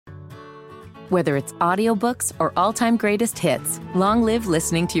Whether it's audiobooks or all-time greatest hits, long live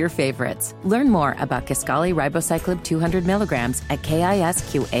listening to your favorites. Learn more about Kisqali Ribociclib 200 milligrams at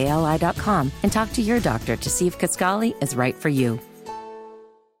KISQALI.com and talk to your doctor to see if Kisqali is right for you.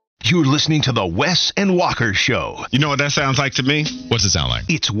 You're listening to the Wes and Walker Show. You know what that sounds like to me? What's it sound like?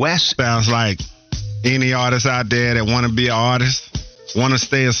 It's Wes. Sounds like any artist out there that want to be an artist, want to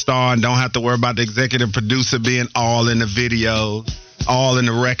stay a star, and don't have to worry about the executive producer being all in the videos, all in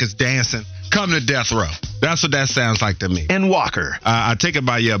the records, dancing. Come to Death Row. That's what that sounds like to me. And Walker. I take it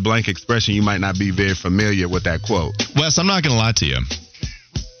by your blank expression, you might not be very familiar with that quote. Wes, I'm not going to lie to you.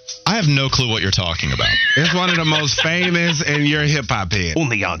 I have no clue what you're talking about. It's one of the most famous, and you're a hip-hop head.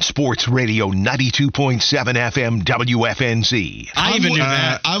 Only on Sports Radio 92.7 FM WFNZ. I even knew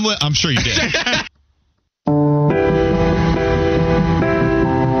that. I'm sure you did.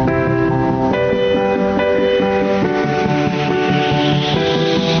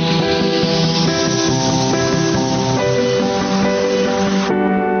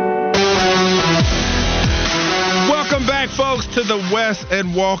 Folks, to the Wes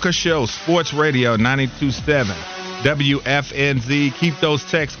and Walker Show, Sports Radio 92.7 WFNZ. Keep those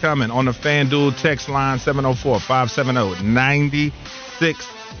texts coming on the FanDuel text line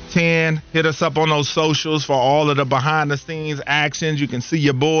 704-570-9610. Hit us up on those socials for all of the behind-the-scenes actions. You can see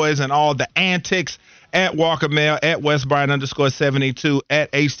your boys and all the antics at Walker Mail, at WestBryan_72, at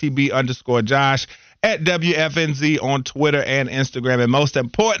HTB_Josh, at WFNZ on Twitter and Instagram, and most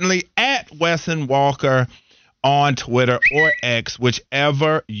importantly, at Wes and Walker on Twitter or X,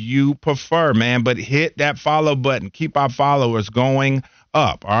 whichever you prefer, man. But hit that follow button. Keep our followers going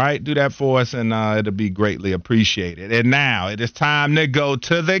up, all right? Do that for us, and it'll be greatly appreciated. And now it is time to go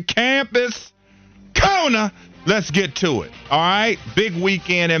to the campus corner. Let's get to it, all right? Big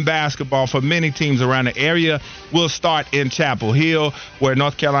weekend in basketball for many teams around the area. We'll start in Chapel Hill, where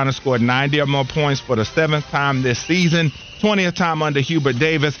North Carolina scored 90 or more points for the 7th time this season. 20th time under Hubert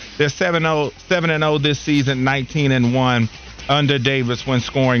Davis. They're 7-0 this season, 19-1 under Davis when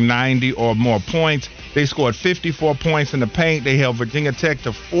scoring 90 or more points. They scored 54 points in the paint. They held Virginia Tech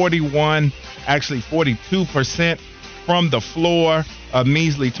to 42% from the floor, a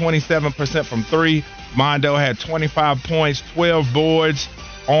measly 27% from three. Mondo had 25 points, 12 boards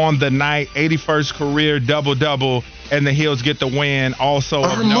on the night, 81st career double-double, and the Hills get the win. Also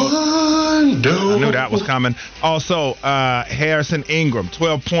of note, I knew that was coming. Also, Harrison Ingram,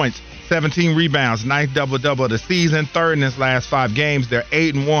 12 points, 17 rebounds, ninth double-double of the season, third in his last 5 games. They're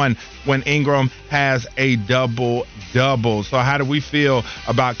 8-1 when Ingram has a double-double. So how do we feel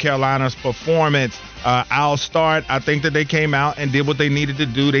about Carolina's performance? I'll start. I think that they came out and did what they needed to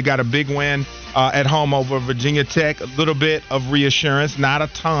do. They got a big win at home over Virginia Tech. A little bit of reassurance, not a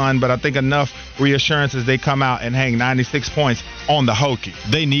ton, but I think enough reassurance as they come out and hang 96 points on the Hokies.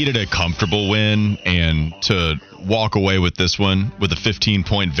 They needed a comfortable win, and to walk away with this one with a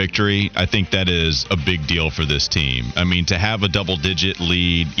 15-point victory, I think that is a big deal for this team. I mean, to have a double-digit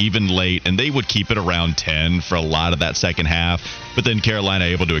lead even late, and they would keep it around 10 for a lot of that second half, but then Carolina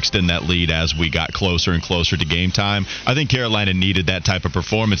able to extend that lead as we got closer and closer to game time. I think Carolina needed that type of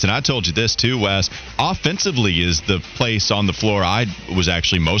performance, and I told you this too, Wes. Offensively is the place on the floor I was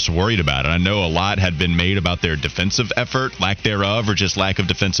actually most worried about, and I know a lot had been made about their defensive effort, lack thereof, or just lack of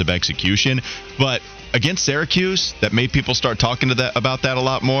defensive execution, but against Syracuse, that made people start talking about that a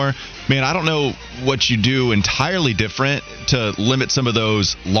lot more. Man, I don't know what you do entirely different to limit some of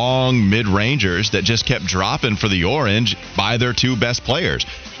those long mid-rangers that just kept dropping for the Orange by their 2 best players.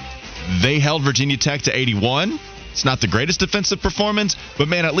 They held Virginia Tech to 81. It's not the greatest defensive performance, but,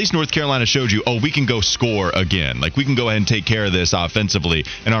 man, at least North Carolina showed you, we can go score again. Like, we can go ahead and take care of this offensively.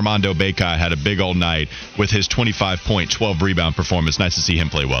 And Armando Bacot had a big old night with his 25-point, 12-rebound performance. Nice to see him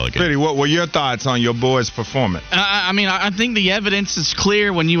play well again. Pretty, what were your thoughts on your boy's performance? I think the evidence is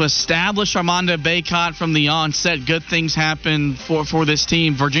clear. When you establish Armando Bacot from the onset, good things happen for this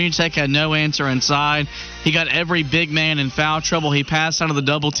team. Virginia Tech had no answer inside. He got every big man in foul trouble. He passed out of the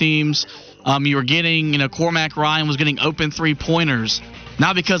double teams. You were getting, Cormac Ryan was getting open 3-pointers,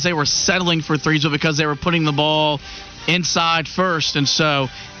 not because they were settling for threes, but because they were putting the ball inside first. And so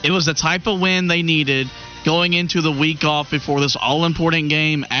it was the type of win they needed going into the week off before this all-important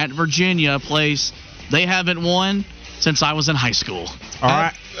game at Virginia, a place they haven't won since I was in high school. All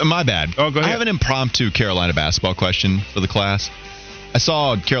right. My bad. Oh, go ahead. I have an impromptu Carolina basketball question for the class. I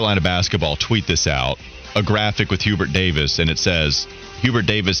saw Carolina basketball tweet this out, a graphic with Hubert Davis, and it says, Hubert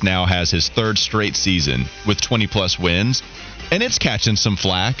Davis now has his 3rd straight season with 20-plus wins, and it's catching some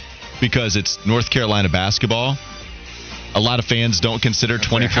flack because it's North Carolina basketball. A lot of fans don't consider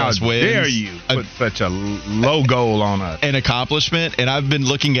 20-plus wins. How dare you put such a low goal on us? An accomplishment. And I've been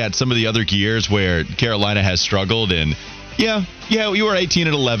looking at some of the other years where Carolina has struggled. And, yeah, you were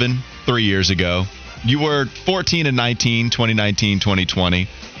 18-11 3 years ago. You were 14-19, 2019, 2020.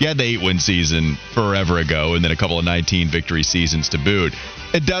 You had the 8-win season forever ago, and then a couple of 19 victory seasons to boot.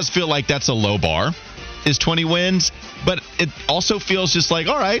 It does feel like that's a low bar, is 20 wins, but it also feels just like,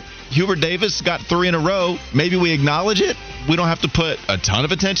 all right, Hubert Davis got 3 in a row. Maybe we acknowledge it. We don't have to put a ton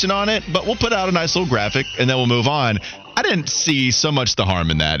of attention on it, but we'll put out a nice little graphic, and then we'll move on. I didn't see so much the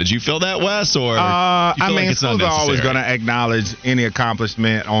harm in that. Did you feel that, Wes? Or schools are always going to acknowledge any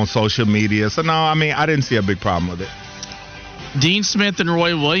accomplishment on social media. So, no, I didn't see a big problem with it. Dean Smith and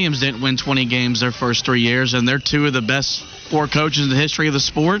Roy Williams didn't win 20 games their first 3 years, and they're two of the best 4 coaches in the history of the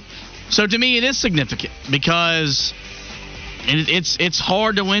sport. So, to me, it is significant because it's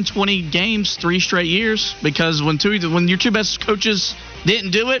hard to win 20 games 3 straight years because when your two best coaches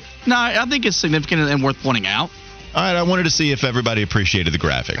didn't do it, no, I think it's significant and worth pointing out. All right, I wanted to see if everybody appreciated the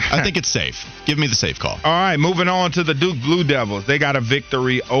graphic. I think it's safe. Give me the safe call. All right, moving on to the Duke Blue Devils. They got a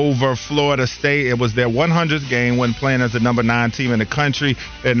victory over Florida State. It was their 100th game when playing as the number 9 team in the country.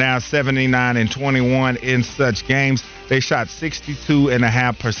 They're now 79-21 in such games. They shot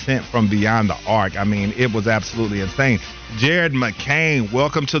 62.5% from beyond the arc. It was absolutely insane. Jared McCain,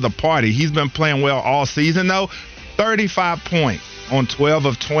 welcome to the party. He's been playing well all season, though. 35 points on 12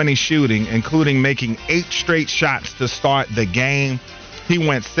 of 20 shooting, including making 8 straight shots to start the game. He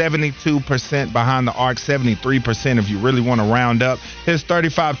went 72% behind the arc, 73% if you really want to round up. His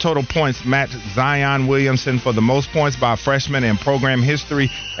 35 total points matched Zion Williamson for the most points by a freshman in program history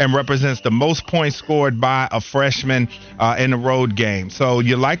and represents the most points scored by a freshman in a road game. So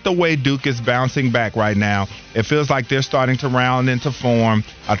you like the way Duke is bouncing back right now. It feels like they're starting to round into form.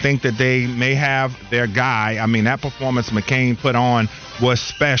 I think that they may have their guy. That performance McCain put on was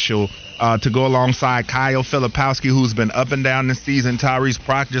special. To go alongside Kyle Filipowski, who's been up and down this season. Tyrese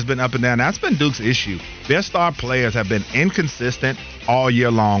Proctor's been up and down. That's been Duke's issue. Their star players have been inconsistent all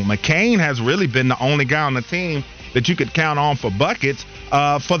year long. McCain has really been the only guy on the team that you could count on for buckets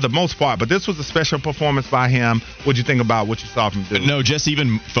for the most part. But this was a special performance by him. What'd you think about what you saw from Duke? No, just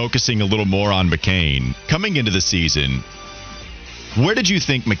even focusing a little more on McCain. Coming into the season, where did you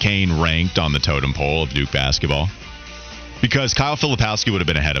think McCain ranked on the totem pole of Duke basketball? Because Kyle Filipowski would have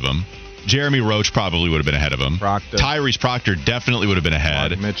been ahead of him. Jeremy Roach probably would have been ahead of him. Proctor. Tyrese Proctor definitely would have been ahead.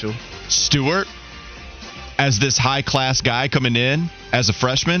 Mark Mitchell. Stewart, as this high-class guy coming in as a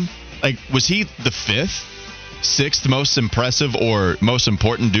freshman, was he the 5th, 6th most impressive or most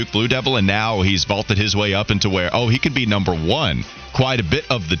important Duke Blue Devil? And now he's vaulted his way up into where, he could be number 1 quite a bit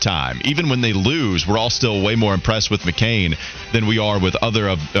of the time. Even when they lose, we're all still way more impressed with McCain than we are with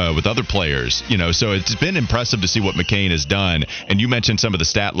other players. So it's been impressive to see what McCain has done. And you mentioned some of the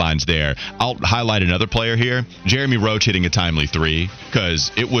stat lines there. I'll highlight another player here. Jeremy Roach hitting a timely 3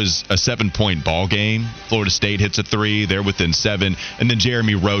 because it was a 7-point ball game. Florida State hits a 3. They're within 7. And then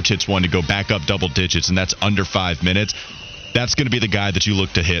Jeremy Roach hits one to go back up double digits, and that's under 5 minutes. That's going to be the guy that you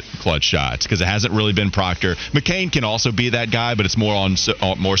look to hit clutch shots because it hasn't really been Proctor. McCain can also be that guy, but it's more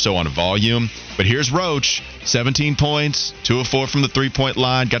so on volume. But here's Roach, 17 points, 2 of 4 from the three-point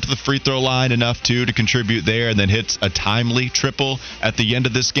line, got to the free throw line enough to contribute there, and then hits a timely triple at the end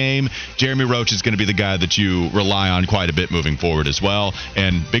of this game. Jeremy Roach is going to be the guy that you rely on quite a bit moving forward as well.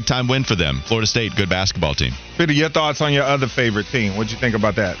 And big-time win for them. Florida State, good basketball team. Peter, your thoughts on your other favorite team. What'd you think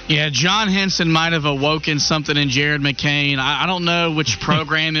about that? Yeah, John Henson might have awoken something in Jared McCain. I don't know which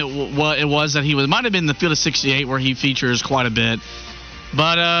program it was that he was. It might have been the Field of 68 where he features quite a bit.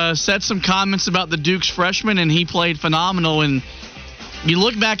 But said some comments about the Duke's freshman, and he played phenomenal. And you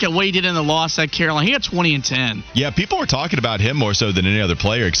look back at what he did in the loss at Carolina, he had 20 and 10. Yeah, people were talking about him more so than any other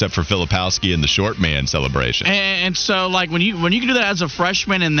player except for Filipowski in the short man celebration. And so, when you can do that as a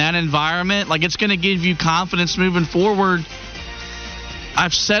freshman in that environment, it's going to give you confidence moving forward.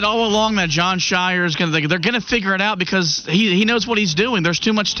 I've said all along that John Shire is they're going to figure it out because he knows what he's doing. There's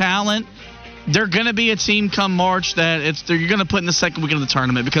too much talent. They're going to be a team come March that you're going to put in the second weekend of the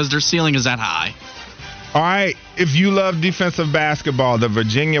tournament because their ceiling is that high. All right, if you love defensive basketball, the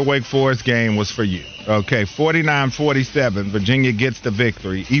Virginia-Wake Forest game was for you. Okay, 49-47, Virginia gets the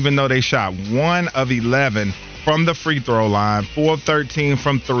victory, even though they shot 1 of 11 from the free throw line, 4 of 13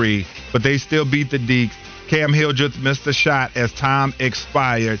 from 3, but they still beat the Deacs. Cam Hildreth missed a shot as time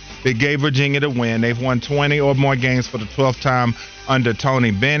expired. They gave Virginia the win. They've won 20 or more games for the 12th time under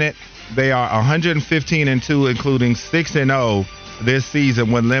Tony Bennett. They are 115-2, including 6-0 this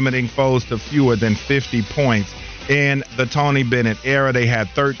season when limiting foes to fewer than 50 points. In the Tony Bennett era, they had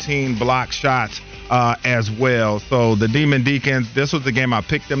 13 block shots as well. So the Demon Deacons, this was the game I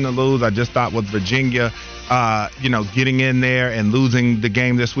picked them to lose. I just thought with Virginia, getting in there and losing the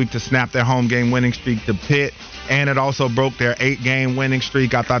game this week to snap their home game winning streak to Pitt. And it also broke their 8-game winning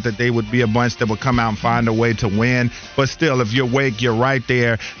streak. I thought that they would be a bunch that would come out and find a way to win. But still, if you're Wake, you're right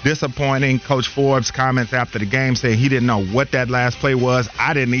there. Disappointing. Coach Forbes' comments after the game saying he didn't know what that last play was.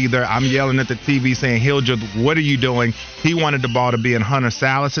 I didn't either. I'm yelling at the TV saying, Hildreth, what are you doing? He wanted the ball to be in Hunter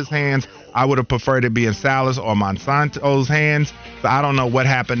Salas's hands. I would have preferred it be in Salas or Monsanto's hands. So I don't know what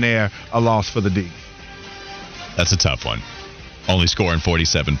happened there. A loss for the D. That's a tough one. Only scoring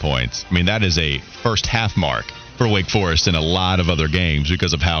 47 points. I mean, that is a first half mark for Wake Forest in a lot of other games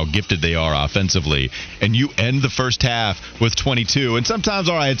because of how gifted they are offensively. And you end the first half with 22. And sometimes,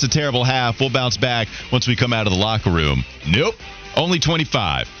 all right, it's a terrible half. We'll bounce back once we come out of the locker room. Nope. Only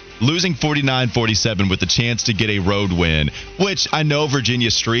 25. Losing 49-47 with the chance to get a road win, which I know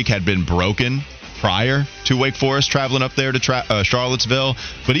Virginia's streak had been broken prior to Wake Forest traveling up there to Charlottesville.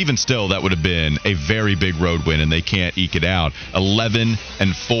 But even still, that would have been a very big road win, and they can't eke it out.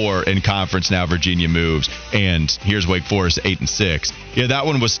 11-4 in conference now, Virginia moves. And here's Wake Forest 8-6. Yeah, that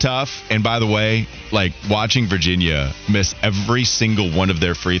one was tough. And by the way, like watching Virginia miss every single one of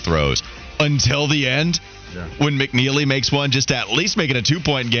their free throws until the end. Yeah. When McNeely makes one, just to at least make it a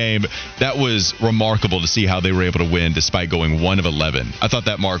 2-point game, that was remarkable to see how they were able to win despite going 1 of 11. I thought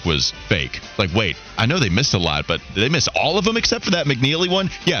that mark was fake. Like, wait, I know they missed a lot, but did they miss all of them except for that McNeely one?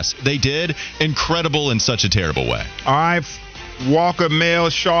 Yes, they did. Incredible in such a terrible way. All right, Walker Mill,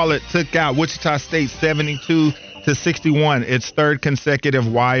 Charlotte took out Wichita State 72-61. Its third consecutive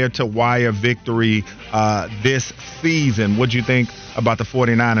wire-to-wire victory this season. What do you think about the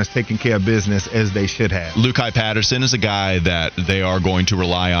 49ers taking care of business as they should have? Lukai Patterson is a guy that they are going to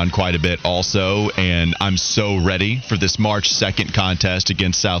rely on quite a bit also, and I'm so ready for this March 2nd contest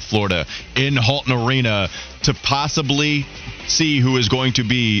against South Florida in Halton Arena to possibly see who is going to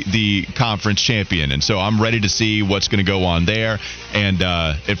be the conference champion. And so I'm ready to see what's going to go on there. And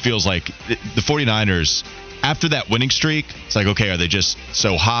it feels like the 49ers, after that winning streak, it's like, okay, are they just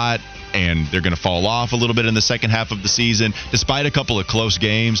so hot and they're going to fall off a little bit in the second half of the season despite a couple of close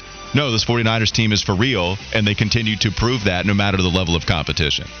games? No, this 49ers team is for real, and they continue to prove that no matter the level of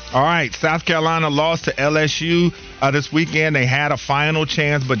competition. All right, South Carolina lost to LSU this weekend. They had a final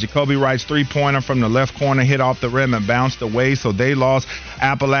chance, but Jacoby Wright's three-pointer from the left corner hit off the rim and bounced away, so they lost.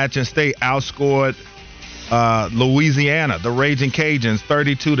 Appalachian State outscored Louisiana, the Raging Cajuns,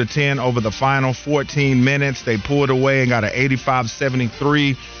 32-10 over the final 14 minutes. They pulled away and got an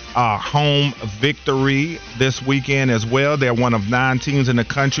 85-73 home victory this weekend as well. They're one of 9 teams in the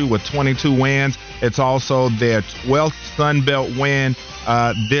country with 22 wins. It's also their 12th Sun Belt win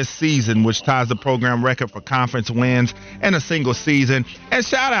this season, which ties the program record for conference wins in a single season. And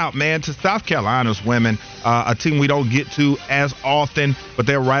shout out, man, to South Carolina's women, a team we don't get to as often, but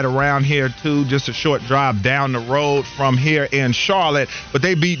they're right around here too, just a short drive down the road from here in Charlotte. But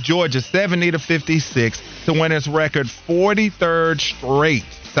they beat Georgia 70-56 to win its record 43rd straight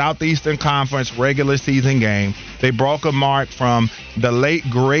Southeastern Conference regular season game. They broke a mark from the late,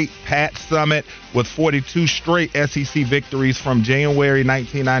 great Pat Summitt with 42 straight SEC victories from January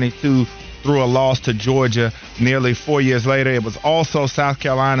 1992 through a loss to Georgia nearly 4 years later. It was also South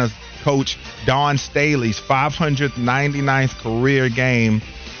Carolina's coach Dawn Staley's 599th career game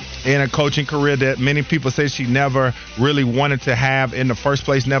in a coaching career that many people say she never really wanted to have in the first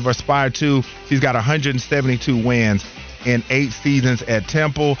place, never aspired to. She's got 172 wins in 8 seasons at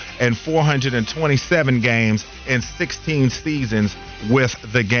Temple and 427 games in 16 seasons with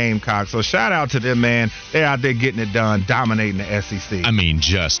the Gamecocks. So shout out to them, man. They're out there getting it done, dominating the SEC. I mean,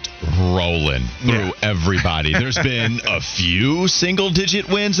 just rolling through everybody. There's been a few single-digit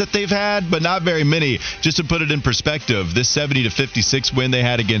wins that they've had, but not very many. Just to put it in perspective, this 70-56 win they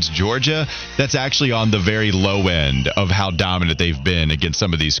had against Georgia, that's actually on the very low end of how dominant they've been against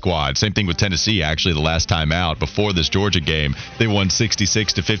some of these squads. Same thing with Tennessee, actually, the last time out before this Georgia game. They won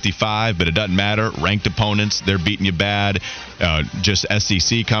 66-55, but it doesn't matter. Ranked opponents, they're beating you bad. Just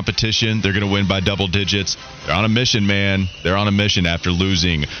SEC competition, they're going to win by double digits. They're on a mission, man. They're on a mission after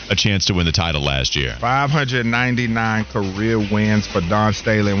losing a chance to win the title last year. 599 career wins for Dawn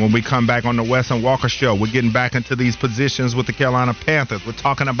Staley. And when we come back on the Wes and Walker Show, we're getting back into these positions with the Carolina Panthers. We're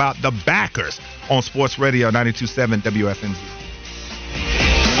talking about the backers on Sports Radio 92.7 WFNZ.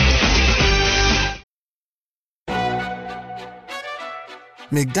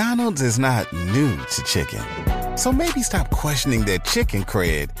 McDonald's is not new to chicken. So maybe stop questioning their chicken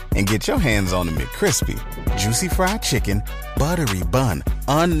cred and get your hands on the McCrispy. Juicy fried chicken, buttery bun,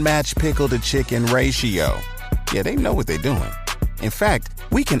 unmatched pickle to chicken ratio. Yeah, they know what they're doing. In fact,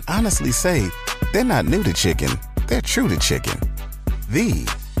 we can honestly say They're not new to chicken, they're true to chicken. The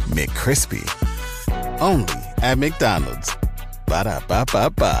McCrispy. Only at McDonald's.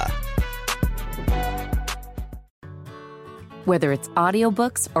 Ba-da-ba-ba-ba. Whether it's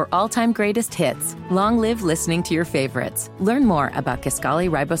audiobooks or all-time greatest hits, long live listening to your favorites. Learn more about Kisqali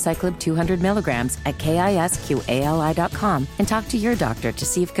Ribociclib 200 milligrams at KISQALI.com and talk to your doctor to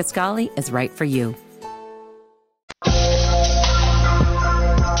see if Kisqali is right for you.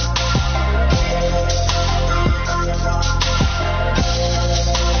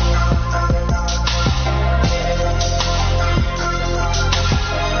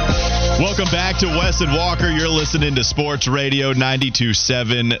 Welcome back to Wes and Walker. You're listening to Sports Radio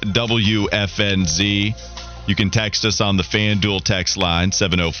 92.7 WFNZ. You can text us on the FanDuel text line,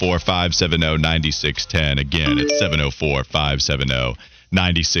 704-570-9610. Again, it's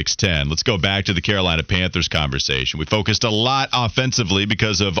 704-570-9610. Let's go back to the Carolina Panthers conversation. We focused a lot offensively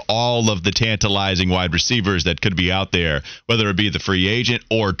because of all of the tantalizing wide receivers that could be out there, whether it be the free agent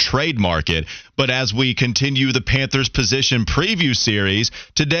or trade market. But as we continue the Panthers position preview series,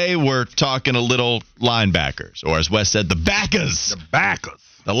 today we're talking a little linebackers, or as Wes said, the backers.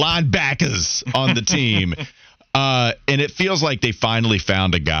 The linebackers on the team. And it feels like they finally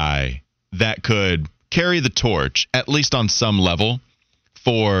found a guy that could carry the torch, at least on some level,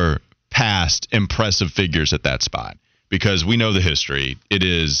 for past impressive figures at that spot. Because we know the history. It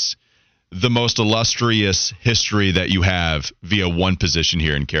is the most illustrious history that you have via one position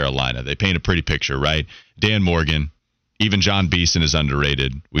here in Carolina. They paint a pretty picture, right? Dan Morgan, even John Beeson is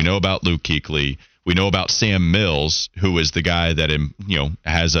underrated. We know about Luke Kuechly. We know about Sam Mills, who is the guy that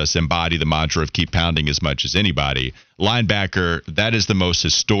has us embody the mantra of keep pounding as much as anybody. Linebacker, that is the most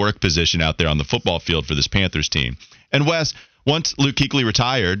historic position out there on the football field for this Panthers team. And Wes, once Luke Kuechly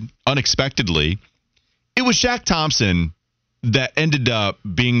retired, unexpectedly, it was Shaq Thompson that ended up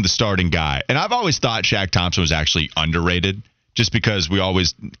being the starting guy. And I've always thought Shaq Thompson was actually underrated just because we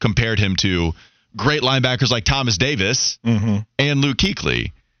always compared him to great linebackers like Thomas Davis and Luke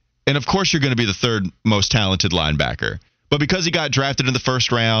Kuechly. And, of course, you're going to be the third most talented linebacker. But because he got drafted in the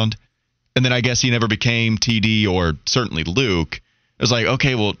first round, and then I guess he never became TD or certainly Luke, it was like,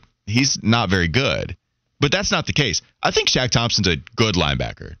 okay, well, he's not very good. But that's not the case. I think Shaq Thompson's a good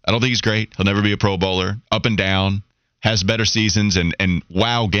linebacker. I don't think he's great. He'll never be a Pro Bowler, up and down, has better seasons and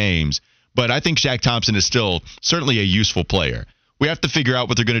wow games. But I think Shaq Thompson is still certainly a useful player. We have to figure out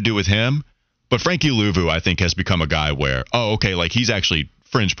what they're going to do with him. But Frankie Luvu, I think, has become a guy where, he's actually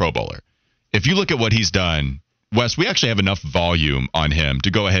fringe Pro Bowler. If you look at what he's done, Wes, we actually have enough volume on him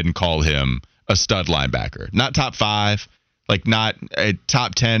to go ahead and call him a stud linebacker. Not top 5, not a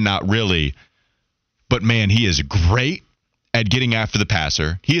top 10, not really. But, man, he is great at getting after the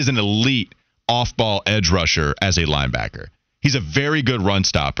passer. He is an elite off-ball edge rusher as a linebacker. He's a very good run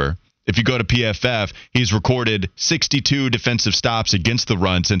stopper. If you go to PFF, he's recorded 62 defensive stops against the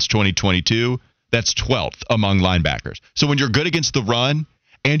run since 2022. That's 12th among linebackers. So when you're good against the run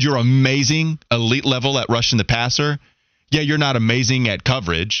and you're amazing, elite level at rushing the passer, yeah, you're not amazing at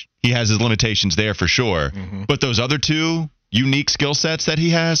coverage. He has his limitations there for sure. But those other two unique skill sets that he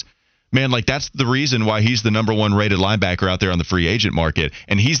has, man, that's the reason why he's the number one rated linebacker out there on the free agent market.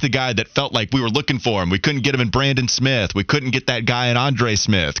 And he's the guy that felt like we were looking for him. We couldn't get him in Brandon Smith. We couldn't get that guy in Andre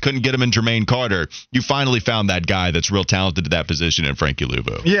Smith. Couldn't get him in Jermaine Carter. You finally found that guy that's real talented at that position in Frankie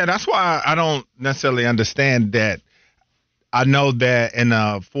Luvu. Yeah, that's why I don't necessarily understand that. I know that in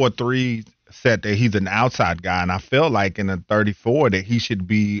a 4-3 set that he's an outside guy, and I feel like in a 34 that he should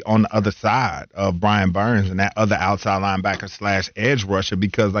be on the other side of Brian Burns and that other outside linebacker / edge rusher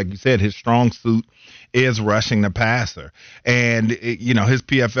because, like you said, his strong suit is rushing the passer. And, his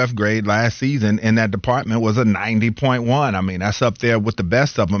PFF grade last season in that department was a 90.1. I mean, that's up there with the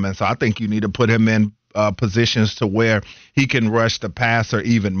best of them. And so I think you need to put him in positions to where he can rush the passer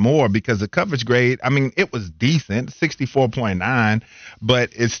even more because the coverage grade, I mean, it was decent, 64.9, but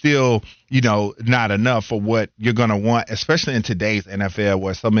it's still, not enough for what you're going to want, especially in today's NFL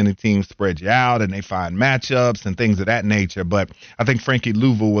where so many teams spread you out and they find matchups and things of that nature. But I think Frankie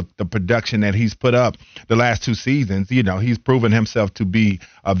Luvu, with the production that he's put up the last 2 seasons, he's proven himself to be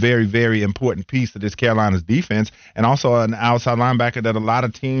a very, very important piece of this Carolina's defense and also an outside linebacker that a lot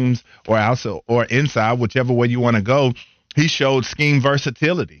of teams or inside, whichever way you want to go, he showed scheme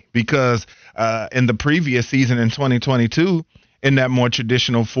versatility because in the previous season in 2022, in that more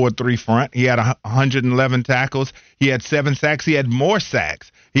traditional 4-3 front, he had 111 tackles. He had 7 sacks. He had more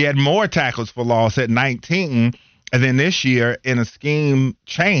sacks. He had more tackles for loss at 19. And then this year, in a scheme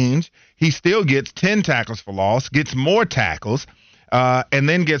change, he still gets 10 tackles for loss, gets more tackles. and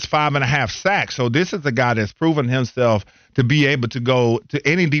then gets 5.5 sacks. So this is a guy that's proven himself to be able to go to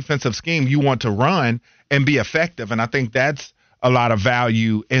any defensive scheme you want to run and be effective. And I think that's a lot of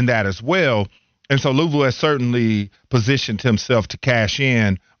value in that as well. And so Louisville has certainly positioned himself to cash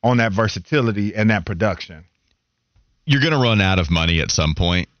in on that versatility and that production. You're going to run out of money at some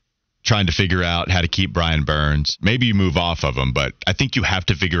point trying to figure out how to keep Brian Burns. Maybe you move off of him, but I think you have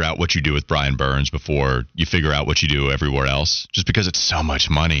to figure out what you do with Brian Burns before you figure out what you do everywhere else, just because it's so much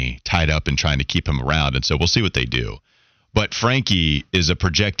money tied up in trying to keep him around. And so we'll see what they do. But Frankie is a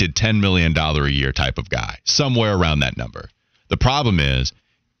projected $10 million a year type of guy, somewhere around that number. The problem is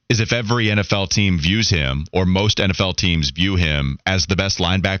if every NFL team views him, or most NFL teams view him as the best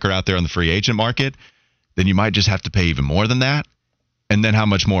linebacker out there on the free agent market, then you might just have to pay even more than that. And then how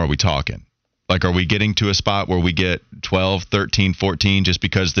much more are we talking? Like, are we getting to a spot where we get 12, 13, 14, just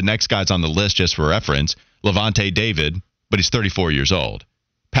because the next guy's on the list, just for reference, Levante David, but he's 34 years old.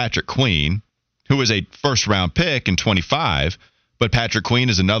 Patrick Queen, who was a first-round pick in 25, but Patrick Queen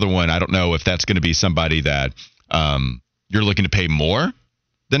is another one. I don't know if that's going to be somebody that you're looking to pay more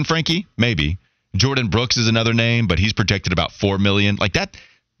than Frankie, maybe. Jordan Brooks is another name, but he's projected about $4 million. Like that,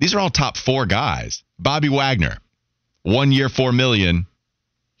 these are all top 4 guys. Bobby Wagner, 1 year, $4 million.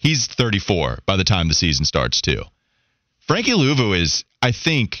 He's 34 by the time the season starts, too. Frankie Luvu is, I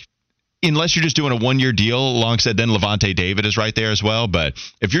think, unless you're just doing a 1-year deal alongside, then Levante David is right there as well. But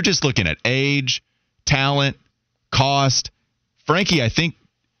if you're just looking at age, talent, cost, Frankie, I think,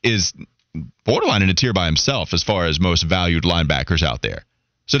 is borderline in a tier by himself as far as most valued linebackers out there.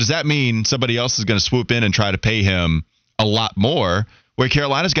 So does that mean somebody else is going to swoop in and try to pay him a lot more, where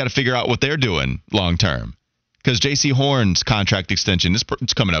Carolina's got to figure out what they're doing long term? Because J.C. Horn's contract extension is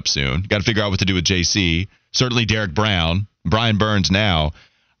coming up soon. Got to figure out what to do with J.C. Certainly Derek Brown, Brian Burns now.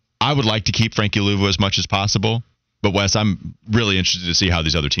 I would like to keep Frankie Luvu as much as possible. But, Wes, I'm really interested to see how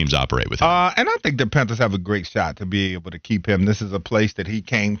these other teams operate with him. And I think the Panthers have a great shot to be able to keep him. This is a place that he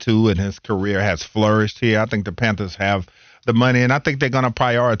came to, and his career has flourished here. I think the Panthers have the money, and I think they're going to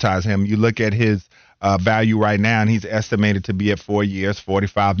prioritize him. You look at his value right now, and he's estimated to be at 4 years,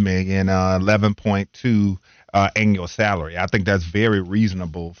 $45 million, 11.2 annual salary. I think that's very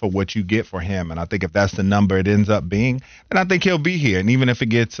reasonable for what you get for him. And I think if that's the number it ends up being, then I think he'll be here. And even if it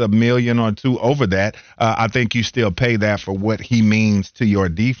gets $1 million or $2 million over that, I think you still pay that for what he means to your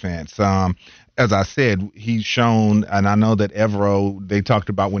defense. As I said, he's shown, and I know that Evero, they talked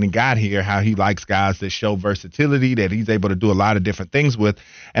about when he got here, how he likes guys that show versatility, that he's able to do a lot of different things with.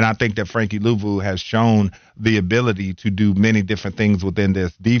 And I think that Frankie Luvu has shown the ability to do many different things within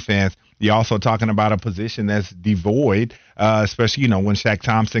this defense. You're also talking about a position that's devoid, especially, when Shaq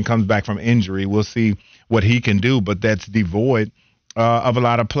Thompson comes back from injury. We'll see what he can do, but that's devoid of a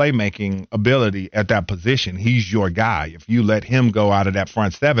lot of playmaking ability at that position. He's your guy. If you let him go out of that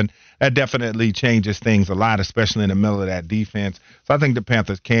front seven, that definitely changes things a lot, especially in the middle of that defense. So I think the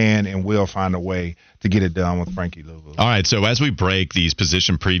Panthers can and will find a way to get it done with Frankie Luvu. All right, so as we break these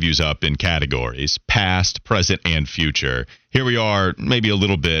position previews up in categories, past, present, and future, here we are, maybe a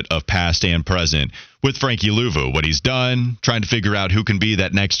little bit of past and present with Frankie Luvu. What he's done, trying to figure out who can be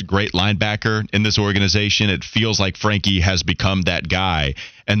that next great linebacker in this organization. It feels like Frankie has become that guy.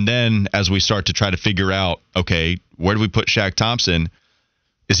 And then as we start to try to figure out, okay, where do we put Shaq Thompson?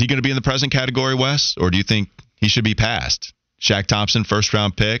 Is he going to be in the present category, Wes? Or do you think he should be past? Shaq Thompson,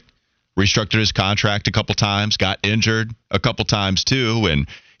 first-round pick, restructured his contract a couple times, got injured a couple times too, and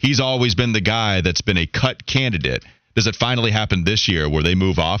he's always been the guy that's been a cut candidate. Does it finally happen this year where they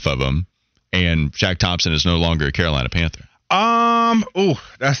move off of him and Shaq Thompson is no longer a Carolina Panther?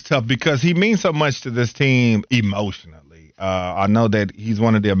 That's tough because he means so much to this team emotionally. I know that he's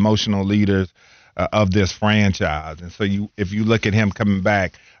one of the emotional leaders of this franchise. And so if you look at him coming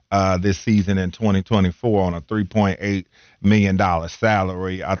back this season in 2024 on a $3.8 million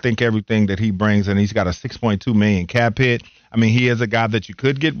salary, I think everything that he brings, and he's got a $6.2 million cap hit. I mean, he is a guy that you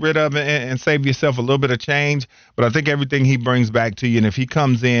could get rid of and save yourself a little bit of change. But I think everything he brings back to you, and if he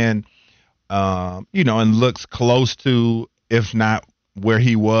comes in, and looks close to, if not where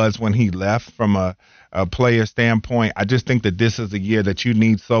he was when he left from a player standpoint, I just think that this is a year that you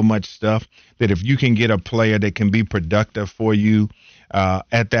need so much stuff that if you can get a player that can be productive for you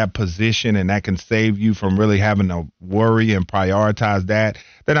at that position and that can save you from really having to worry and prioritize that,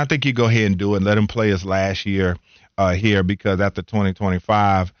 then I think you go ahead and do it. Let him play his last year here, because after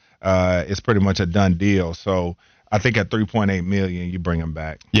 2025, it's pretty much a done deal. So I think at $3.8 million, you bring him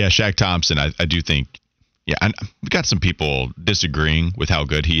back. Yeah, Shaq Thompson, I do think. Yeah, we've got some people disagreeing with how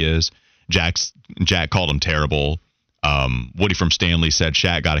good he is. Jack called him terrible. Woody from Stanley said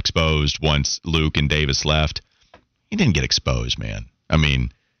Shaq got exposed once Luke and Davis left. he didn't get exposed, man. I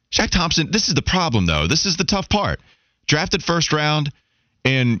mean, Shaq Thompson, this is the problem, though. This is the tough part. Drafted first round,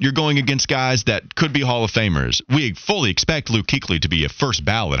 and you're going against guys that could be Hall of Famers. We fully expect Luke Kuechly to be a first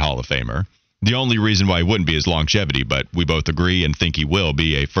ballot Hall of Famer. The only reason why he wouldn't be is longevity, but we both agree and think he will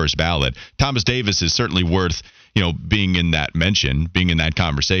be a first ballot. Thomas Davis is certainly worth, being in that mention, being in that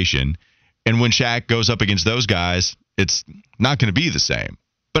conversation. And when Shaq goes up against those guys, it's not going to be the same.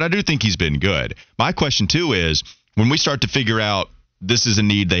 But I do think he's been good. My question, too, is when we start to figure out this is a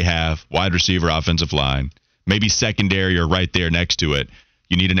need they have, wide receiver, offensive line, maybe secondary or right there next to it,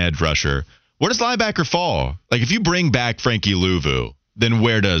 you need an edge rusher. Where does linebacker fall? Like, if you bring back Frankie Louvu, then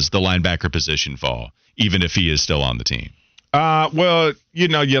where does the linebacker position fall, even if he is still on the team? Well, your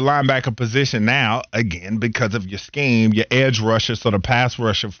linebacker position now, again, because of your scheme, your edge rusher, so the pass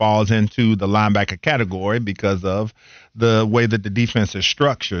rusher falls into the linebacker category because of the way that the defense is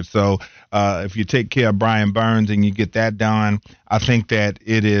structured. So if you take care of Brian Burns and you get that done, I think that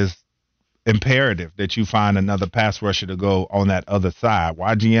it is imperative that you find another pass rusher to go on that other side.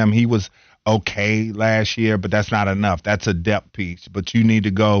 YGM, he was okay last year, but that's not enough. That's a depth piece. But you need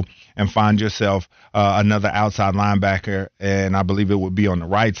to go and find yourself another outside linebacker, and I believe it would be on the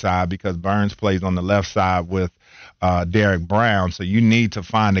right side because Burns plays on the left side with Derek Brown. So you need to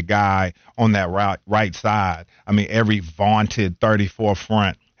find a guy on that right side. I mean, every vaunted 34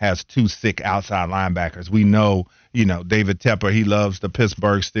 front has two sick outside linebackers. We know, David Tepper, he loves the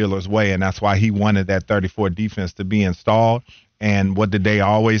Pittsburgh Steelers way, and that's why he wanted that 34 defense to be installed. And what did they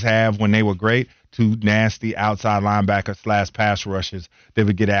always have when they were great? Two nasty outside linebackers / pass rushers that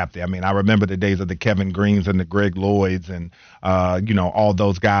would get after. I mean, I remember the days of the Kevin Greens and the Greg Lloyds and, all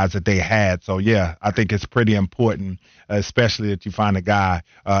those guys that they had. So, yeah, I think it's pretty important, especially that you find a guy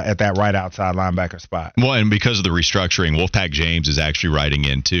at that right outside linebacker spot. Well, and because of the restructuring, Wolfpack James is actually writing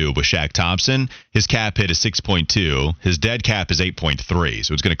in, too. With Shaq Thompson, his cap hit is 6.2. His dead cap is 8.3.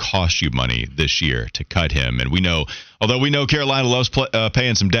 So it's going to cost you money this year to cut him. And we know Carolina loves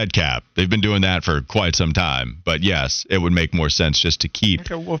paying some dead cap. They've been doing that for quite some time. But, yes, it would make more sense just to keep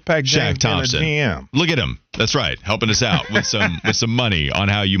Shaq Thompson. Look at him. That's right. Helping us out with some money on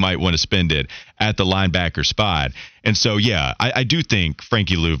how you might want to spend it at the linebacker spot. And so, yeah, I do think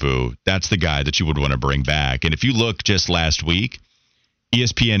Frankie Louvu, that's the guy that you would want to bring back. And if you look just last week,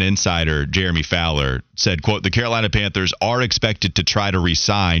 ESPN insider Jeremy Fowler said, quote, the Carolina Panthers are expected to try to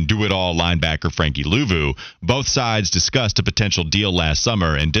re-sign do-it-all linebacker Frankie Louvu. Both sides discussed a potential deal last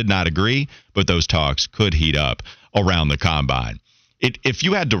summer and did not agree, but those talks could heat up around the combine. If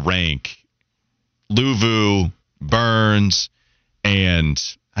you had to rank Louvu, Burns, and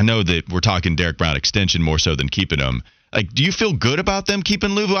I know that we're talking Derek Brown extension more so than keeping him, like, do you feel good about them keeping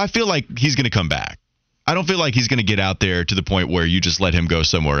Louvu? I feel like he's going to come back. I don't feel like he's going to get out there to the point where you just let him go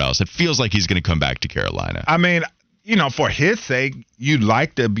somewhere else. It feels like he's going to come back to Carolina. I mean, for his sake, you'd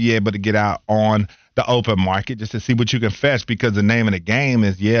like to be able to get out on the open market just to see what you can fetch, because the name of the game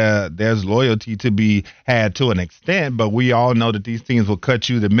is, there's loyalty to be had to an extent, but we all know that these teams will cut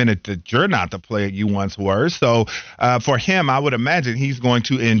you the minute that you're not the player you once were. So for him, I would imagine he's going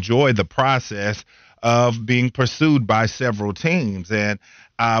to enjoy the process of being pursued by several teams. And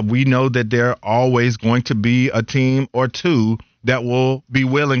we know that there are always going to be a team or two that will be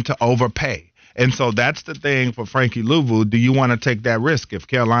willing to overpay. And so that's the thing for Frankie Louvu. Do you want to take that risk? If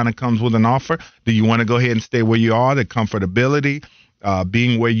Carolina comes with an offer, do you want to go ahead and stay where you are, the comfortability,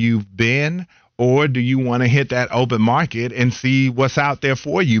 being where you've been, or do you want to hit that open market and see what's out there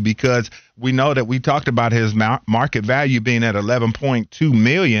for you? Because we know that we talked about his market value being at $11.2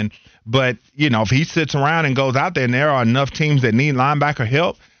 million. But, if he sits around and goes out there and there are enough teams that need linebacker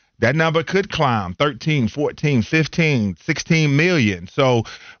help, that number could climb 13, 14, 15, 16 million. So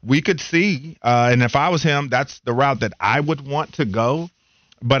we could see, and if I was him, that's the route that I would want to go.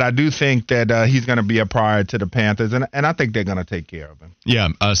 But I do think that he's going to be a priority to the Panthers, and I think they're going to take care of him. Yeah,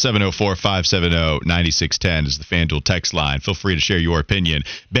 704-570-9610 is the FanDuel text line. Feel free to share your opinion.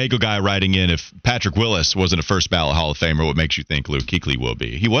 Bagel Guy writing in, if Patrick Willis wasn't a first ballot Hall of Famer, what makes you think Luke Kuechly will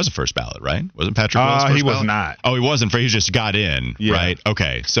be? He was a first ballot, right? Wasn't Patrick Willis first he ballot? Was not. Oh, he wasn't. He just got in, right?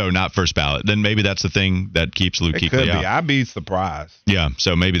 Okay, so not first ballot. Then maybe that's the thing that keeps Luke Kuechly could be. out. I'd be surprised. Yeah,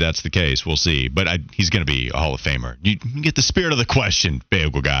 so maybe that's the case. We'll see. But he's going to be a Hall of Famer. You get the spirit of the question,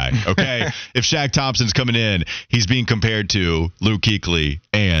 Bagel Guy, okay? If Shaq Thompson's coming in, he's being compared to Luke Kuechly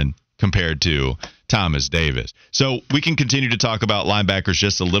and compared to Thomas Davis. So we can continue to talk about linebackers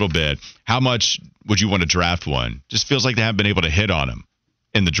just a little bit. How much would you want to draft one? Just feels like they haven't been able to hit on him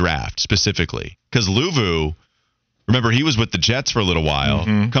in the draft specifically. Because Louvu, remember, he was with the Jets for a little while,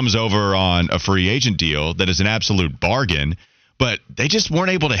 comes over on a free agent deal that is an absolute bargain. but they just weren't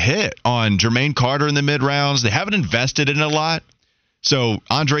able to hit on Jermaine Carter in the mid-rounds. They haven't invested in it a lot. So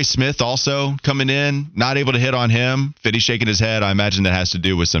Andre Smith also coming in, not able to hit on him. Fitty shaking his head. I imagine that has to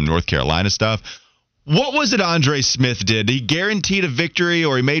do with some North Carolina stuff. What was it Andre Smith did? He guaranteed a victory,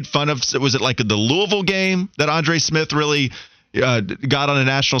 or he made fun of, was it like the Louisville game that Andre Smith really got on a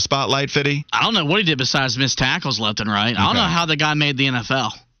national spotlight, Fitty? I don't know what he did besides miss tackles left and right. I don't know how the guy made the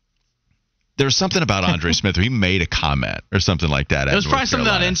NFL. There's something about Andre Smith where he made a comment or something like that. It was probably something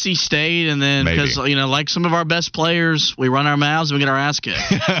about NC State, and then because, like some of our best players, we run our mouths and we get our ass kicked.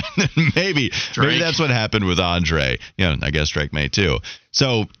 Maybe that's what happened with Andre. I guess Drake may too.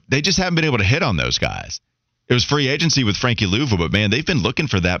 So they just haven't been able to hit on those guys. It was free agency with Frankie Louvu, but, man, they've been looking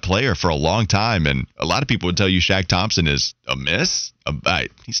for that player for a long time, and a lot of people would tell you Shaq Thompson is a miss.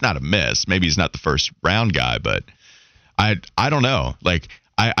 He's not a miss. Maybe he's not the first-round guy, but I don't know. Like,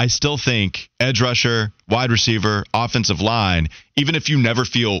 I still think edge rusher, wide receiver, offensive line, even if you never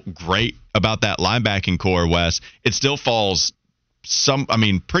feel great about that linebacking core, Wes, it still falls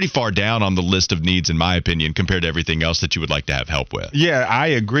pretty far down on the list of needs, in my opinion, compared to everything else that you would like to have help with. Yeah, I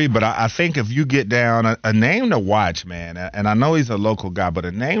agree, but I think if you get down, a name to watch, man, and I know he's a local guy, but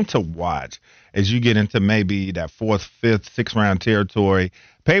a name to watch as you get into maybe that 4th, 5th, 6th round territory.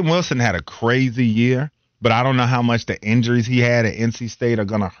 Peyton Wilson had a crazy year, but I don't know how much the injuries he had at NC State are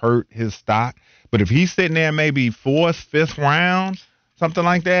going to hurt his stock. But if he's sitting there maybe 4th, 5th round, something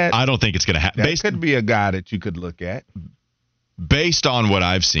like that, I don't think it's going to happen. That could be a guy that you could look at. Based on what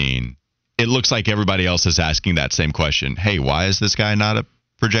I've seen, it looks like everybody else is asking that same question. Hey, why is this guy not a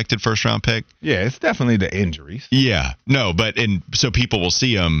projected first-round pick? Yeah, it's definitely the injuries. Yeah, no, so people will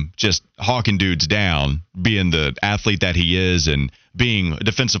see him just hawking dudes down, being the athlete that he is and being a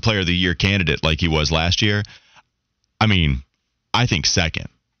Defensive Player of the Year candidate like he was last year. I think second.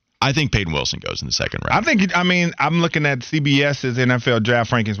 I think Peyton Wilson goes in the second round. I'm looking at CBS's NFL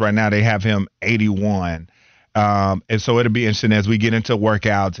draft rankings right now. They have him 81. And so it'll be interesting as we get into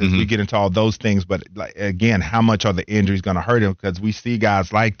workouts, as we get into all those things. But again, how much are the injuries going to hurt him? Because we see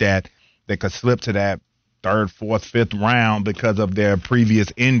guys like that could slip to that 3rd, 4th, 5th round because of their previous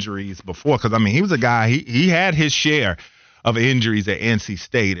injuries before. Because, he was a guy, he had his share of injuries at NC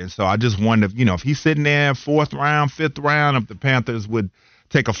State. And so I just wonder, if he's sitting there 4th round, 5th round, if the Panthers would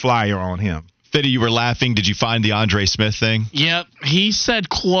take a flyer on him. Fitty, you were laughing. Did you find the Andre Smith thing? Yep. He said,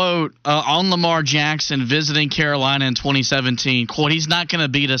 quote, on Lamar Jackson visiting Carolina in 2017, quote, he's not going to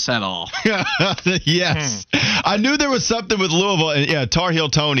beat us at all. Yes. I knew there was something with Louisville. And Tar Heel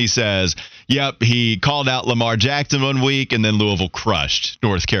Tony says, yep, he called out Lamar Jackson one week, and then Louisville crushed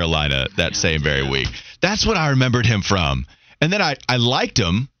North Carolina that same very week. That's what I remembered him from. And then I liked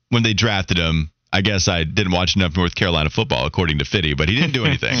him when they drafted him. I guess I didn't watch enough North Carolina football, according to Fitty, but he didn't do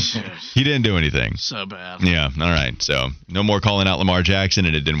anything. He didn't do anything. So bad. Yeah, all right. So no more calling out Lamar Jackson,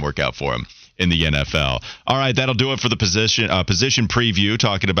 and it didn't work out for him in the NFL. All right, that'll do it for the position preview,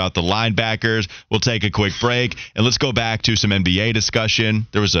 talking about the linebackers. We'll take a quick break, and let's go back to some NBA discussion.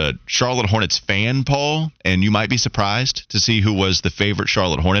 There was a Charlotte Hornets fan poll, and you might be surprised to see who was the favorite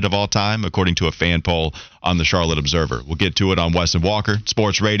Charlotte Hornet of all time, according to a fan poll on the Charlotte Observer. We'll get to it on Wes and Walker,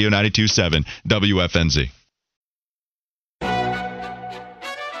 Sports Radio 92.7 WFNZ.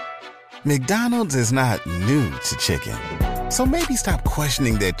 McDonald's is not new to chicken. So maybe stop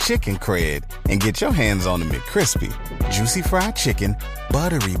questioning their chicken cred and get your hands on the McCrispy. Juicy fried chicken,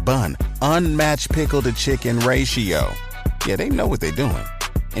 buttery bun, unmatched pickle to chicken ratio. Yeah, they know what they're doing.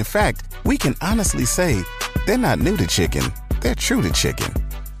 In fact, we can honestly say they're not new to chicken. They're true to chicken.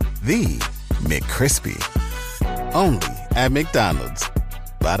 The McCrispy. Only at McDonald's.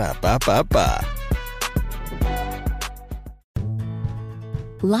 Ba-da-ba-ba-ba.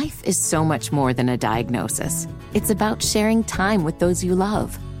 Life is so much more than a diagnosis. It's about sharing time with those you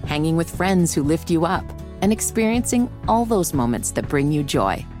love, hanging with friends who lift you up, and experiencing all those moments that bring you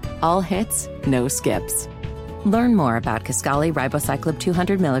joy. All hits, no skips. Learn more about Kisqali Ribociclib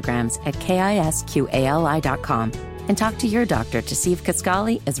 200 milligrams at KISQALI.com and talk to your doctor to see if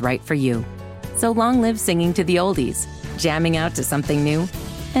Kisqali is right for you. So long live singing to the oldies, jamming out to something new,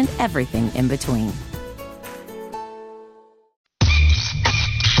 and everything in between.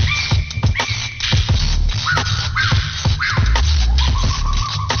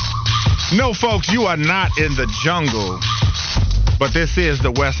 No, folks, you are not in the jungle. But this is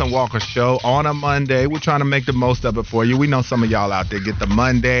the Wes and Walker Show on a Monday. We're trying to make the most of it for you. We know some of y'all out there get the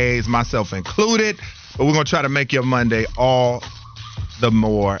Mondays, myself included. But we're going to try to make your Monday all the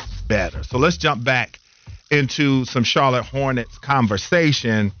more better. So let's jump back into some Charlotte Hornets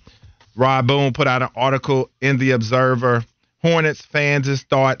conversation. Rod Boone put out an article in The Observer. Hornets fans'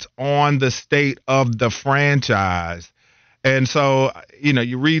 thoughts on the state of the franchise. And so,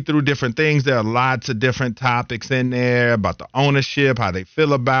 you read through different things. There are lots of different topics in there about the ownership, how they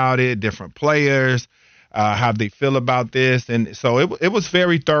feel about it, different players, how they feel about this. And so it was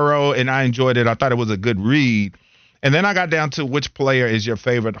very thorough, and I enjoyed it. I thought it was a good read. And then I got down to which player is your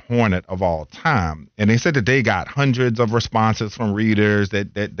favorite Hornet of all time. And they said that they got hundreds of responses from readers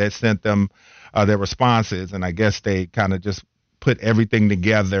that sent them their responses. And I guess they kind of just put everything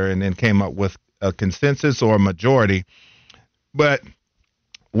together and then came up with a consensus or a majority. But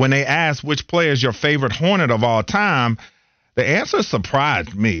when they asked which player is your favorite Hornet of all time, the answer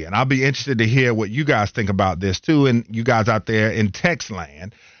surprised me. And I'll be interested to hear what you guys think about this, too, and you guys out there in text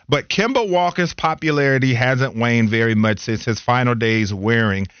land. But Kemba Walker's popularity hasn't waned very much since his final days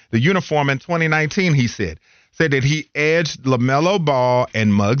wearing the uniform in 2019, he said that he edged LaMelo Ball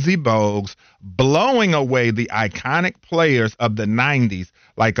and Muggsy Bogues, blowing away the iconic players of the 90s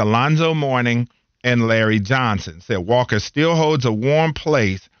like Alonzo Mourning and Larry Johnson. Said Walker still holds a warm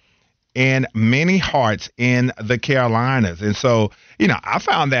place in many hearts in the Carolinas. And so, I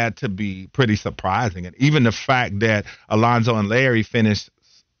found that to be pretty surprising. And even the fact that Alonzo and Larry finished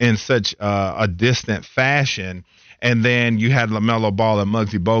in such a distant fashion, and then you had LaMelo Ball and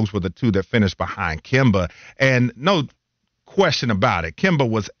Muggsy Bogues were the two that finished behind Kemba. And no question about it, Kemba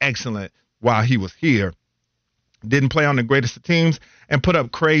was excellent while he was here. Didn't play on the greatest of teams and put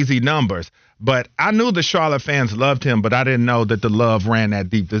up crazy numbers. But I knew the Charlotte fans loved him, but I didn't know that the love ran that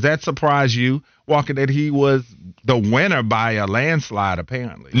deep. Does that surprise you, Walker, that he was the winner by a landslide,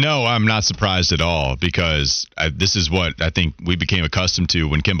 apparently? No, I'm not surprised at all, because this is what I think we became accustomed to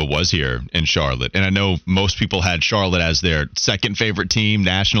when Kemba was here in Charlotte. And I know most people had Charlotte as their second favorite team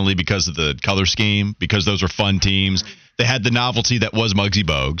nationally because of the color scheme, because those were fun teams. They had the novelty that was Muggsy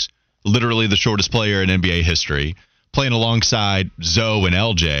Bogues, literally the shortest player in NBA history, playing alongside Zoe and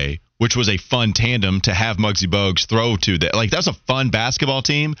LJ, which was a fun tandem to have Muggsy Bogues throw to. That's a fun basketball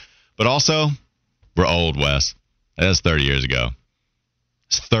team, but also we're old, Wes. That's 30 years ago.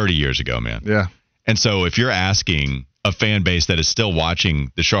 It's 30 years ago, man. Yeah. And so if you're asking a fan base that is still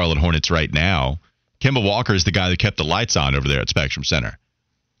watching the Charlotte Hornets right now, Kemba Walker is the guy that kept the lights on over there at Spectrum Center.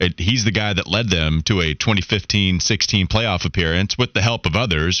 He's the guy that led them to a 2015-16 playoff appearance with the help of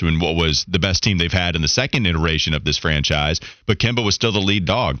others in what was the best team they've had in the second iteration of this franchise. But Kemba was still the lead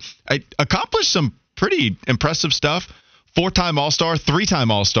dog. I accomplished some pretty impressive stuff. 4-time All-Star,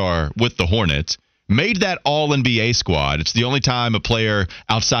 3-time All-Star with the Hornets. Made that All-NBA squad. It's the only time a player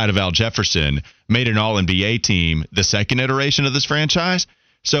outside of Al Jefferson made an All-NBA team the second iteration of this franchise.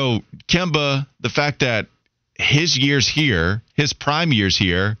 So Kemba, the fact that his years here, his prime years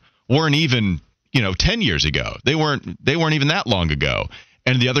here, weren't even, 10 years ago. They weren't even that long ago.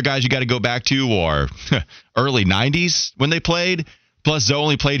 And the other guys you got to go back to are early 90s when they played. Plus, Zoe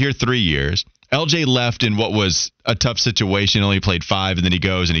only played here 3 years. LJ left in what was a tough situation, only played 5, and then he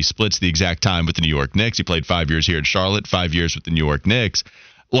goes and he splits the exact time with the New York Knicks. He played 5 years here in Charlotte, 5 years with the New York Knicks.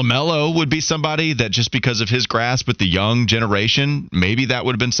 LaMelo would be somebody that just because of his grasp with the young generation, maybe that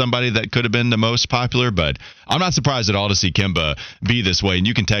would have been somebody that could have been the most popular. But I'm not surprised at all to see Kemba be this way. And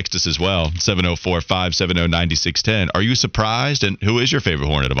you can text us as well, 704-570-9610. Are you surprised? And who is your favorite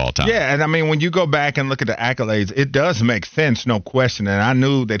Hornet of all time? Yeah, and I mean, when you go back and look at the accolades, it does make sense, no question. And I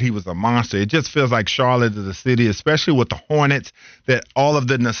knew that he was a monster. It just feels like Charlotte is a city, especially with the Hornets, that all of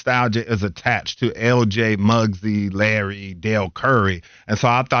the nostalgia is attached to LJ, Muggsy, Larry, Dale Curry. And so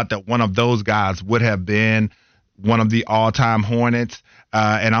I thought that one of those guys would have been one of the all-time Hornets,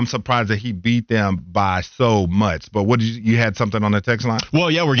 and I'm surprised that he beat them by so much. But what did you had something on the text line?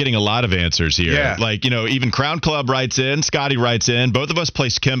 Well, yeah, we're getting a lot of answers here. Yeah. Even Crown Club writes in, Scotty writes in. Both of us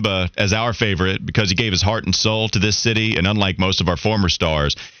placed Kemba as our favorite because he gave his heart and soul to this city, and unlike most of our former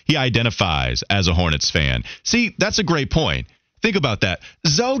stars, he identifies as a Hornets fan. See, that's a great point. Think about that.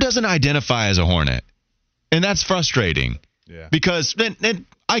 Zoe doesn't identify as a Hornet, and that's frustrating. Yeah. Because and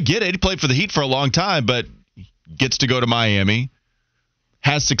I get it. He played for the Heat for a long time, but gets to go to Miami,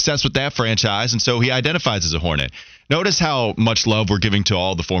 has success with that franchise, and so he identifies as a Hornet. Notice how much love we're giving to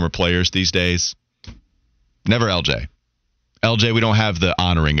all the former players these days. Never LJ. LJ, we don't have the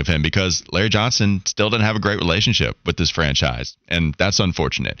honoring of him because Larry Johnson still doesn't have a great relationship with this franchise, and that's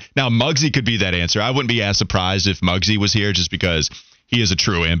unfortunate. Now, Muggsy could be that answer. I wouldn't be as surprised if Muggsy was here just because he is a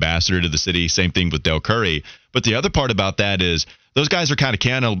true ambassador to the city. Same thing with Dale Curry. But the other part about that is those guys are kind of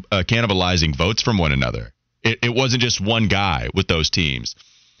cannibalizing votes from one another. It wasn't just one guy with those teams.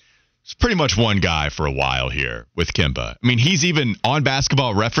 It's pretty much one guy for a while here with Kemba. I mean, he's even on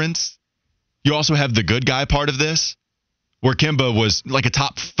Basketball Reference. You also have the good guy part of this, where Kemba was like a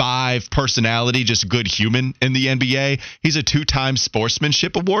top 5 personality, just good human in the NBA. He's a 2-time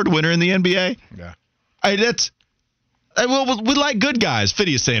Sportsmanship Award winner in the NBA. Yeah. Well, we like good guys.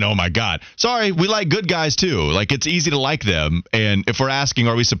 Fitty is saying, oh, my God. Sorry, we like good guys, too. Like, it's easy to like them. And if we're asking,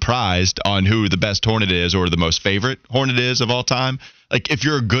 are we surprised on who the best Hornet is or the most favorite Hornet is of all time? Like, if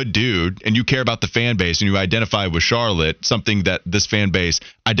you're a good dude and you care about the fan base and you identify with Charlotte, something that this fan base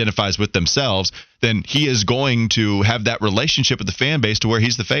identifies with themselves, then he is going to have that relationship with the fan base to where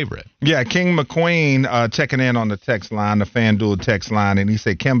he's the favorite. Yeah, King McQueen checking in on the text line, the FanDuel text line, and he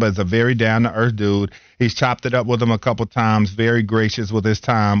said Kemba is a very down-to-earth dude. He's chopped it up with him a couple times, very gracious with his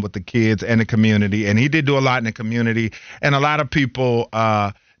time with the kids and the community, and he did do a lot in the community, and a lot of people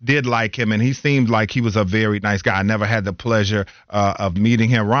did like him, and he seemed like he was a very nice guy. I never had the pleasure of meeting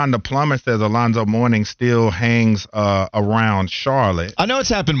him. Rhonda Plummer says Alonzo Mourning still hangs around Charlotte. I know it's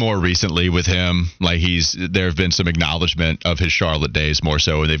happened more recently with him. Like there have been some acknowledgement of his Charlotte days more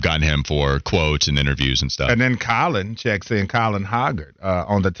so, and they've gotten him for quotes and interviews and stuff. And then Colin checks in, Colin Hoggart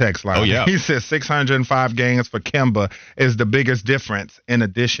on the text line. Oh, yeah. He says 605 games for Kemba is the biggest difference in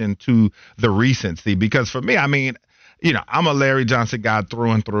addition to the recency. Because for me, I mean, you know, I'm a Larry Johnson guy through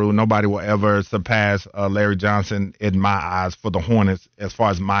and through. Nobody will ever surpass Larry Johnson in my eyes for the Hornets as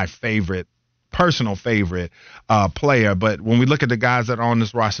far as my personal favorite player. But when we look at the guys that are on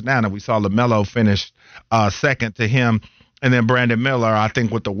this roster now, we saw LaMelo finish second to him. And then Brandon Miller, I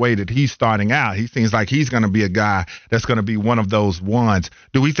think with the way that he's starting out, he seems like he's going to be a guy that's going to be one of those ones.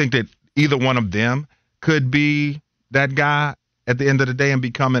 Do we think that either one of them could be that guy at the end of the day and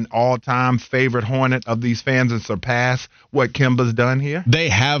become an all-time favorite Hornet of these fans and surpass what Kemba's done here? They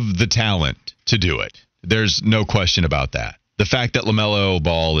have the talent to do it. There's no question about that. The fact that LaMelo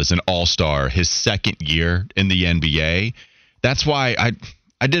Ball is an all-star his second year in the NBA, that's why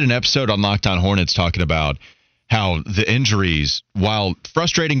I did an episode on Locked On Hornets talking about how the injuries, while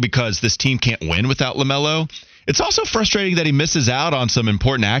frustrating because this team can't win without LaMelo, it's also frustrating that he misses out on some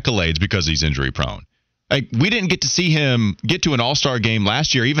important accolades because he's injury-prone. Like, we didn't get to see him get to an all-star game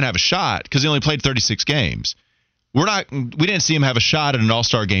last year, even have a shot, because he only played 36 games. We didn't see him have a shot at an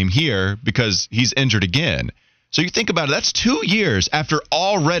all-star game here because he's injured again. So you think about it, that's 2 years after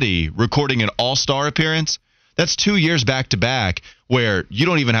already recording an all-star appearance. That's 2 years back-to-back where you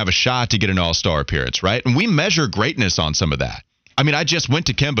don't even have a shot to get an all-star appearance, right? And we measure greatness on some of that. I mean, I just went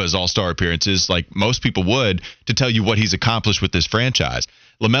to Kemba's all-star appearances like most people would to tell you what he's accomplished with this franchise.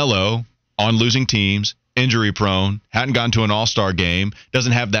 LaMelo, on losing teams, injury-prone, hadn't gone to an all-star game,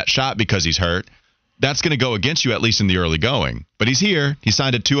 doesn't have that shot because he's hurt. That's going to go against you, at least in the early going. But he's here. He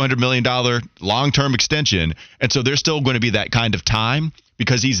signed a $200 million long-term extension, and so there's still going to be that kind of time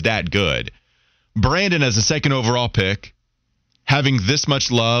because he's that good. Brandon, as a second overall pick, having this much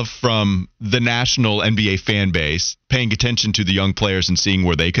love from the national NBA fan base, paying attention to the young players and seeing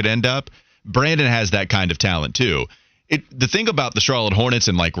where they could end up, Brandon has that kind of talent too. The thing about the Charlotte Hornets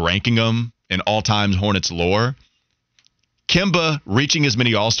and like ranking them in all-time Hornets lore, Kemba reaching as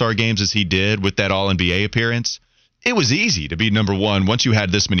many all-star games as he did with that all-NBA appearance, it was easy to be number one once you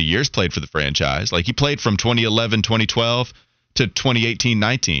had this many years played for the franchise. Like, he played from 2011, 2012 to 2018,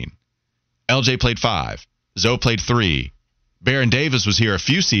 19. LJ played 5. Zoe played 3. Baron Davis was here a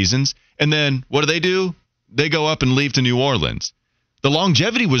few seasons, and then what do? They go up and leave to New Orleans. The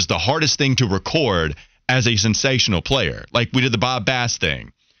longevity was the hardest thing to record as a sensational player. Like, we did the Bob Bass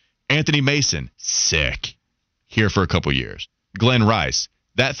thing. Anthony Mason, sick. Here for a couple years. Glenn Rice,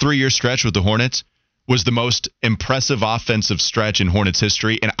 that 3-year stretch with the Hornets was the most impressive offensive stretch in Hornets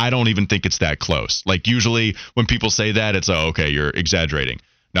history, and I don't even think it's that close. Like, usually when people say that, it's, oh, okay, you're exaggerating.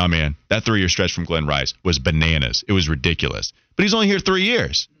 No, man, that 3-year stretch from Glenn Rice was bananas. It was ridiculous. But he's only here 3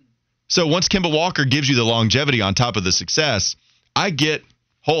 years. So once Kemba Walker gives you the longevity on top of the success, I get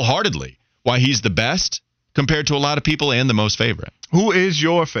wholeheartedly why he's the best compared to a lot of people and the most favorite. Who is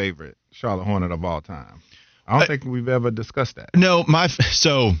your favorite Charlotte Hornet of all time? I don't think we've ever discussed that. No,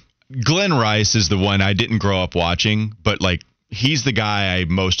 so Glenn Rice is the one I didn't grow up watching, but like he's the guy I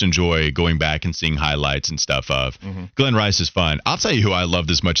most enjoy going back and seeing highlights and stuff of. Mm-hmm. Glenn Rice is fun. I'll tell you who I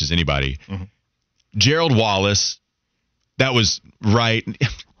loved as much as anybody. Mm-hmm. Gerald Wallace. That was right.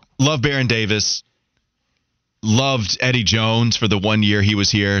 Love Baron Davis. Loved Eddie Jones for the 1 year he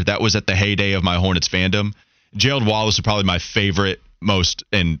was here. That was at the heyday of my Hornets fandom. Gerald Wallace was probably my favorite most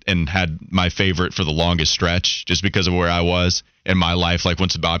and had my favorite for the longest stretch just because of where I was in my life. Like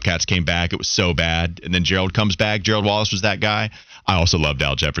once the Bobcats came back, it was so bad. And then Gerald comes back. Gerald Wallace was that guy. I also loved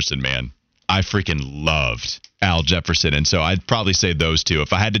Al Jefferson, man. I freaking loved Al Jefferson. And so I'd probably say those two.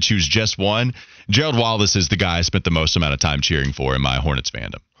 If I had to choose just one, Gerald Wallace is the guy I spent the most amount of time cheering for in my Hornets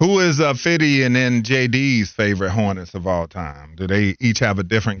fandom. Who is Fitty and then JD's favorite Hornets of all time? Do they each have a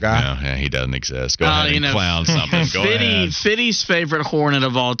different guy? No, yeah, he doesn't exist. Go ahead and clown something. Go ahead. Fitty's favorite Hornet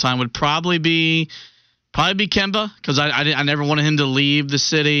of all time would probably be Probably be Kemba, because I never wanted him to leave the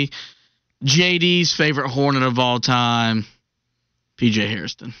city. JD's favorite Hornet of all time, P.J.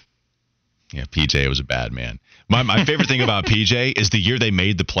 Hairston. Yeah, PJ was a bad man. My favorite thing about PJ is the year they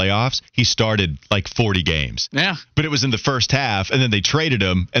made the playoffs, he started like 40 games. Yeah. But it was in the first half, and then they traded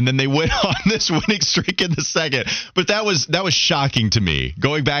him, and then they went on this winning streak in the second. But that was shocking to me.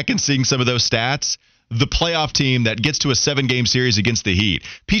 Going back and seeing some of those stats, the playoff team that gets to a 7-game series against the Heat,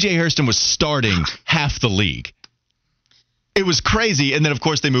 PJ Hairston was starting half the league. It was crazy, and then, of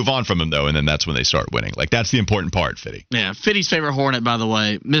course, they move on from him, though, and then that's when they start winning. Like, that's the important part, Fitty. Yeah, Fitty's favorite Hornet, by the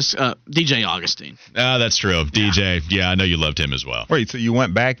way, DJ Augustine. That's true. DJ, yeah, I know you loved him as well. Wait, so you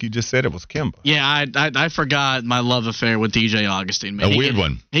went back, you just said it was Kemba. Yeah, I forgot my love affair with DJ Augustine. Man. A weird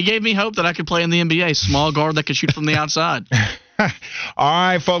one. He gave me hope that I could play in the NBA, small guard that could shoot from the outside. All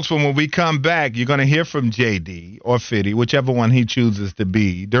right, folks, when we come back, you're going to hear from JD or Fitty, whichever one he chooses to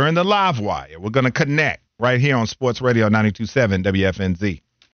be, during the Live Wire. We're going to connect right here on Sports Radio 92.7 WFNZ.